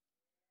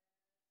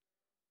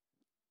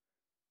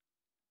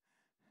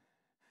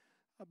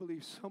 I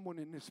believe someone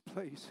in this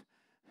place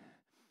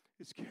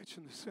is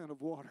catching the scent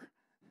of water.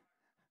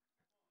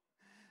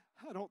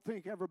 I don't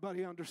think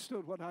everybody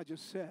understood what I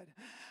just said.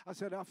 I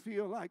said, I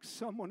feel like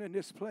someone in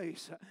this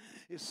place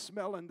is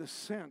smelling the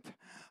scent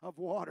of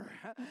water.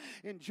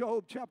 In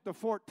Job chapter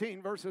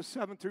 14, verses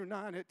 7 through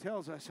 9, it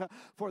tells us,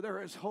 for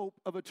there is hope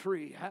of a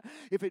tree,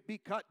 if it be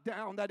cut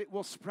down, that it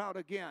will sprout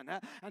again,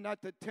 and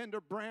that the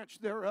tender branch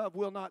thereof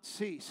will not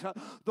cease.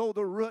 Though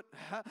the root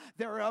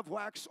thereof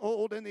wax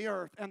old in the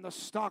earth, and the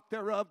stalk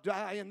thereof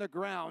die in the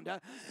ground,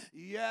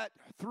 yet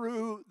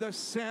through the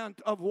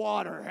scent of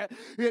water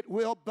it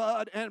will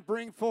bud and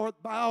bring forth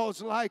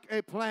boughs like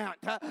a plant.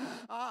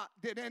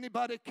 Did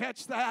anybody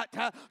catch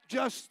that?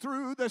 Just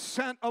through the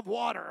scent of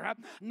water.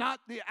 Not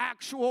the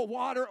actual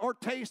water or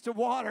taste of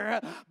water,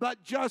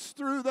 but just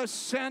through the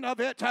scent of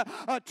it,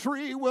 a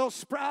tree will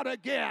sprout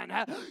again.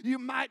 You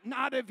might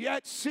not have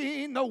yet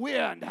seen the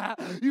wind.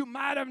 You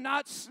might have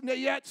not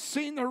yet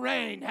seen the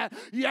rain.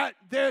 Yet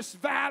this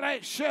valley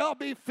shall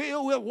be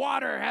filled with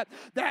water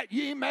that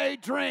ye may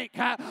drink.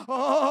 You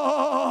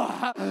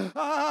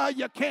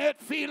can't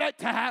feel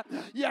it.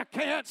 You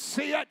can't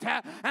see it,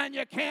 and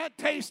you can't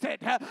taste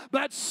it,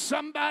 but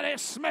somebody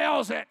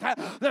smells it.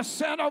 The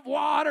scent of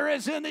water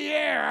is in the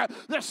air.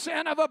 The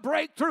scent of a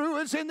breakthrough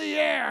is in the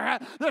air.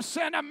 The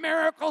scent of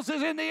miracles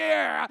is in the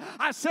air.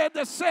 I said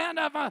the scent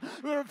of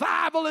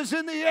revival is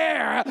in the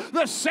air.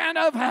 The scent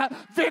of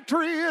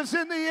victory is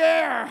in the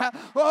air.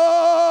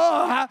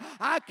 Oh,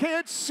 I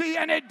can't see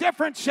any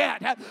difference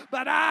yet,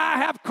 but I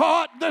have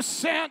caught the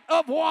scent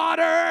of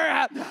water.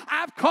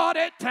 I've caught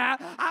it.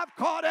 I've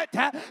caught it,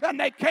 and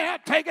they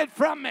can't take it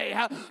from me.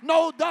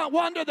 No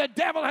wonder the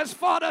devil has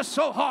fought us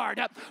so hard.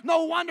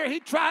 No wonder he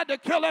tried to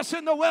kill us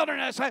in the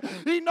wilderness.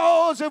 He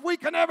knows if we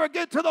can ever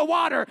get to the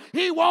water,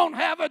 he won't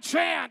have a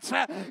chance.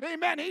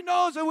 Amen. He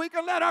knows that we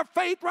can let our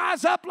faith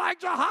rise up like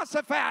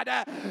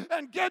Jehoshaphat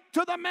and get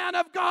to the man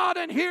of God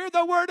and hear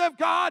the word of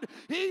God.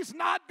 He's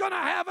not going to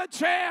have a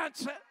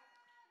chance.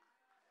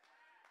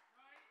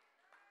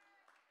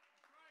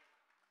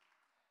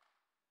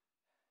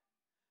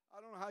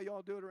 I don't know how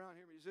y'all do it around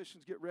here.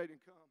 Musicians, get ready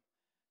and come.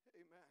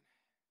 Amen.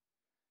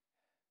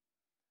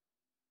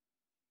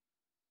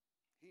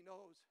 He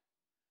knows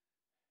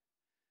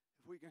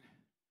if we can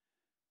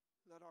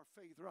let our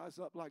faith rise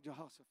up like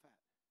Jehoshaphat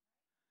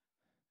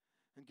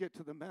and get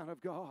to the man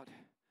of God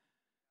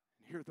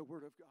and hear the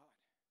word of God,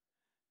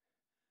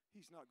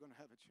 he's not going to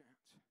have a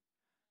chance.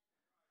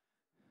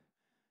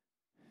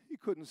 He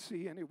couldn't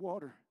see any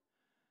water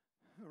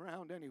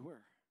around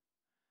anywhere.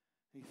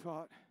 He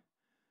thought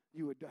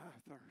you would die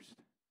of thirst.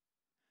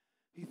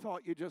 He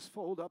thought you'd just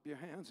fold up your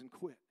hands and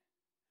quit.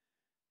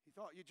 He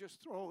thought you'd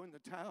just throw in the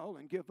towel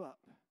and give up.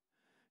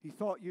 He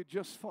thought you'd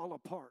just fall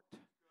apart.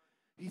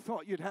 He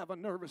thought you'd have a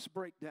nervous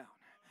breakdown.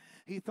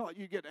 He thought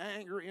you'd get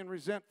angry and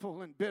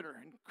resentful and bitter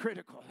and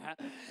critical.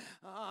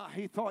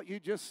 He thought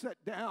you'd just sit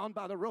down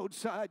by the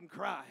roadside and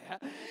cry.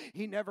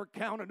 He never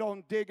counted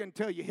on digging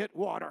until you hit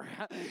water.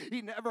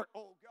 He never,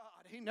 oh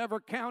God, He never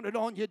counted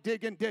on you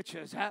digging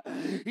ditches.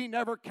 He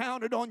never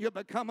counted on you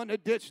becoming a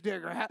ditch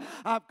digger.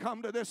 I've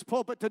come to this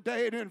pulpit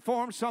today to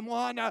inform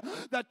someone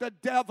that the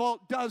devil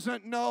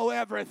doesn't know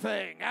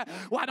everything.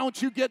 Why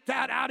don't you get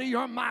that out of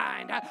your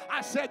mind?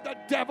 I said the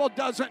devil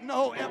doesn't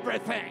know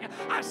everything.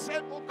 I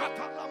said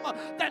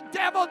the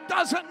devil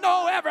doesn't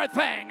know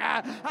everything.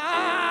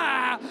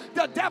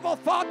 The devil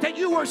thought that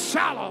you were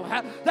shallow,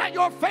 that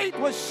your faith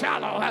was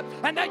shallow,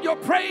 and that your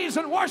praise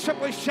and worship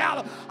was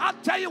shallow. I'll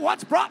tell you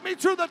what's brought me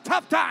through the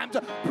tough times: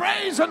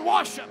 praise and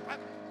worship.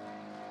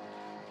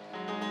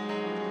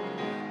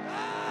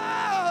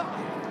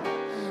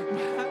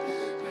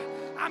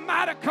 I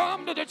might have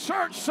come to the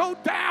church so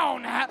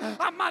down.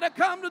 I might have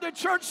come to the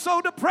church so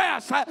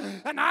depressed.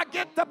 And I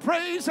get the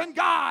praising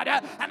God.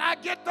 And I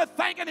get the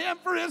thanking Him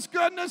for His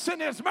goodness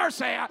and His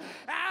mercy. And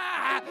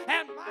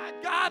my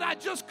God, I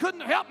just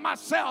couldn't help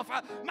myself.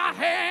 My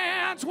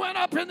hands went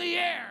up in the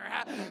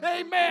air.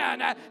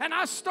 Amen. And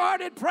I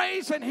started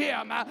praising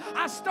Him.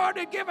 I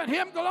started giving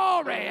Him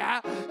glory.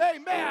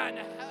 Amen.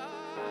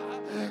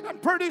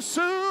 And pretty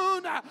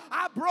soon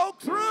I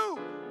broke through.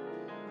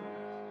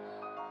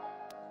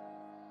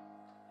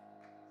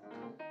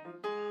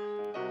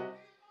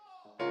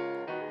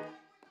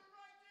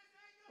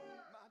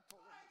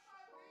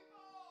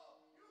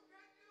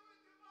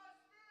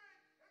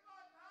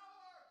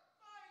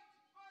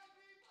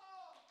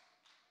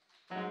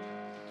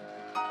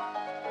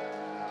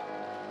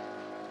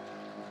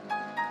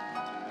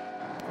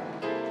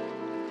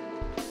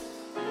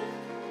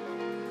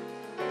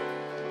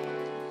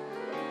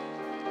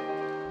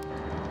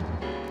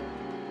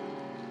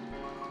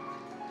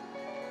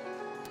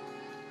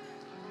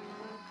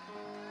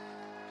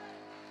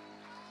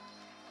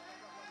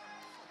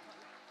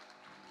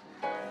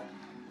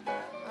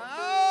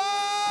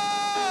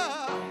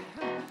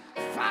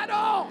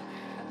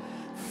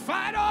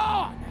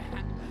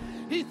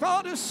 He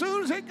thought as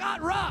soon as it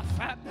got rough,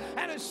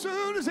 and as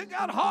soon as it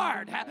got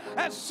hard,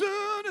 as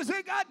soon as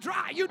it got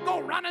dry, you'd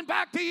go running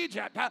back to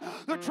Egypt.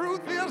 The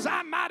truth is,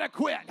 I might have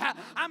quit.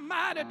 I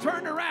might have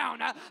turned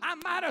around. I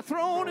might have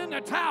thrown in the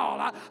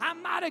towel. I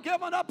might have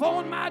given up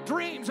on my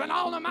dreams and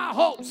all of my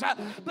hopes.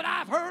 But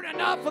I've heard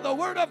enough of the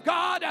Word of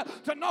God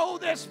to know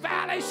this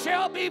valley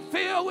shall be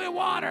filled with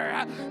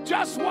water.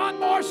 Just one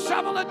more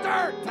shovel of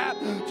dirt.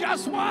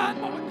 Just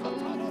one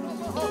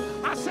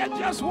more. I said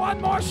just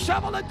one more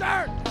shovel of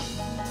dirt.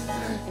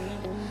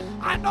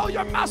 I know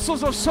your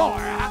muscles are sore.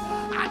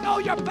 I know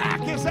your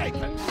back is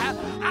aching.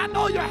 I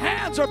know your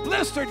hands are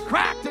blistered,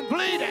 cracked, and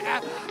bleeding.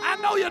 I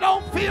know you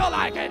don't feel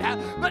like it.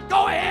 But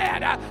go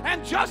ahead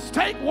and just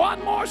take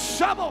one more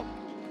shovel.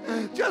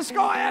 Just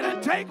go ahead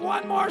and take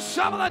one more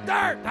shovel of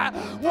dirt.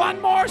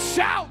 One more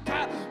shout.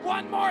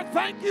 One more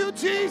thank you,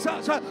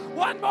 Jesus.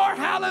 One more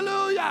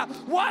hallelujah.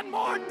 One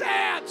more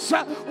dance.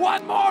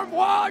 One more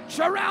march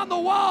around the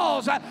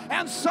walls.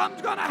 And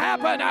something's going to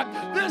happen.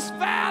 This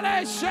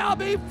valley shall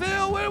be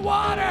filled with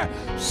water.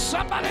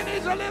 Somebody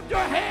needs to lift your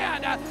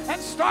hand and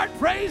start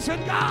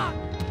praising God.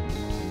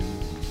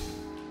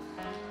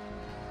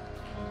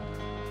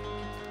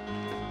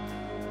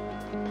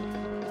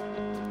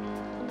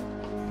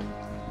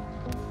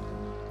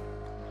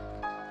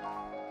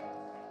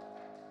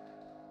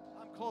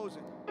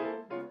 Closing.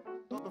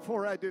 But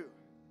before I do,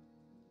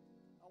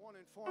 I want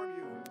to inform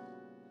you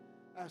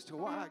as to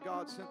why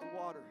God sent the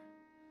water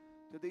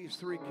to these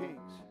three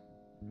kings.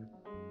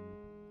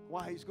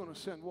 Why He's going to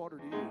send water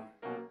to you.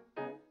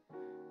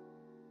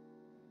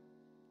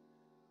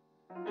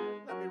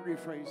 Let me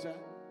rephrase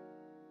that.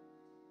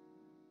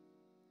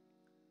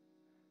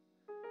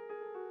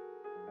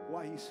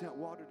 Why He sent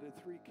water to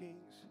the three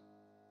kings.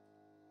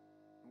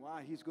 And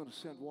why He's going to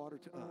send water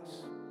to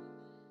us.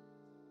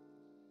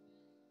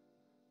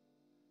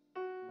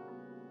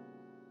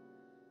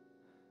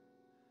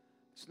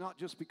 It's not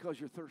just because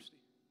you're thirsty.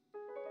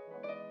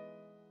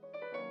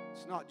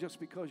 It's not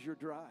just because you're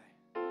dry.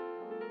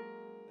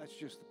 That's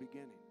just the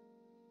beginning.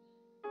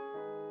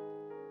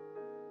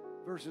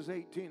 Verses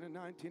 18 and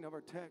 19 of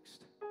our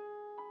text.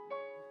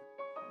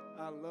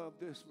 I love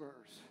this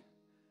verse.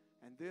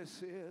 And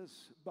this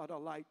is but a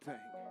light thing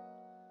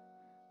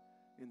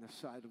in the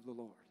sight of the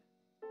Lord.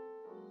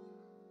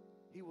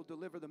 He will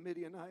deliver the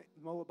Midianite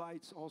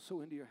Moabites also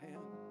into your hand.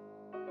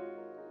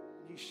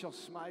 Ye shall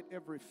smite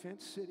every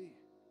fenced city,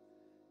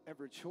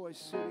 every choice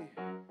city,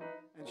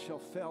 and shall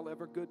fell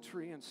every good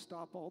tree and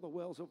stop all the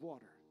wells of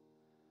water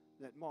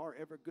that mar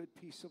every good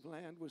piece of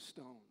land with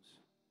stones.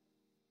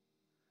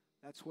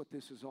 That's what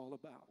this is all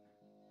about.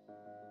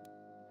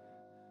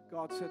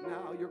 God said,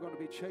 now you're going to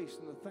be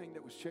chasing the thing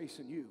that was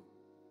chasing you.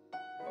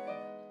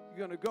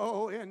 You're going to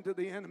go into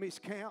the enemy's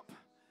camp.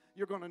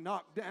 You're going to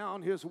knock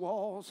down his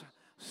walls,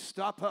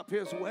 stop up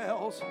his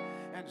wells,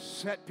 and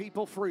set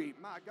people free.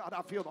 My God,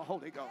 I feel the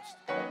Holy Ghost.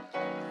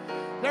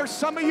 There's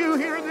some of you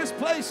here in this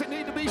place that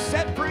need to be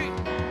set free.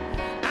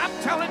 I'm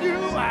telling you,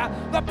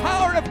 the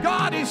power of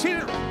God is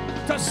here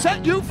to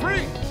set you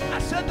free. I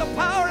said the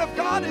power of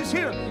God is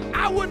here.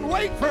 I wouldn't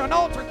wait for an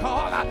altar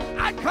call.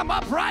 I'd come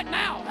up right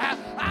now.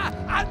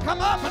 I'd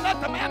come up and let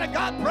the man of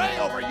God pray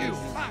over you.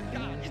 My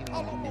God.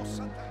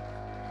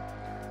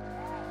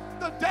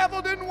 The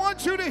devil didn't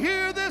want you to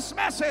hear this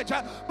message,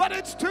 but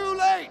it's too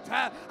late.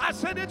 I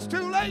said it's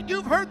too late.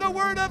 You've heard the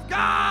word of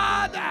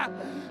God.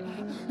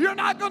 You're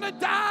not going to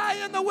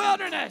die in the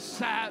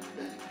wilderness.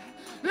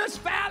 This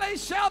valley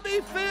shall be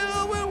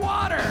filled with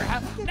water.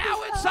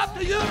 Now it's up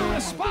to you to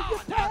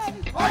respond.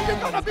 Are you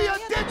going to be a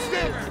ditch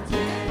digger?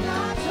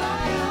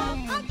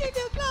 I give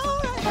you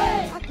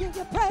glory. I give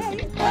you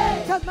praise.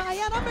 Because my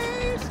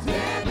enemies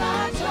did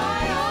not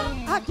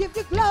triumph. I give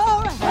you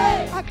glory.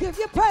 I give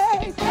you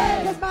praise.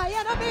 Because my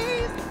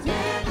enemies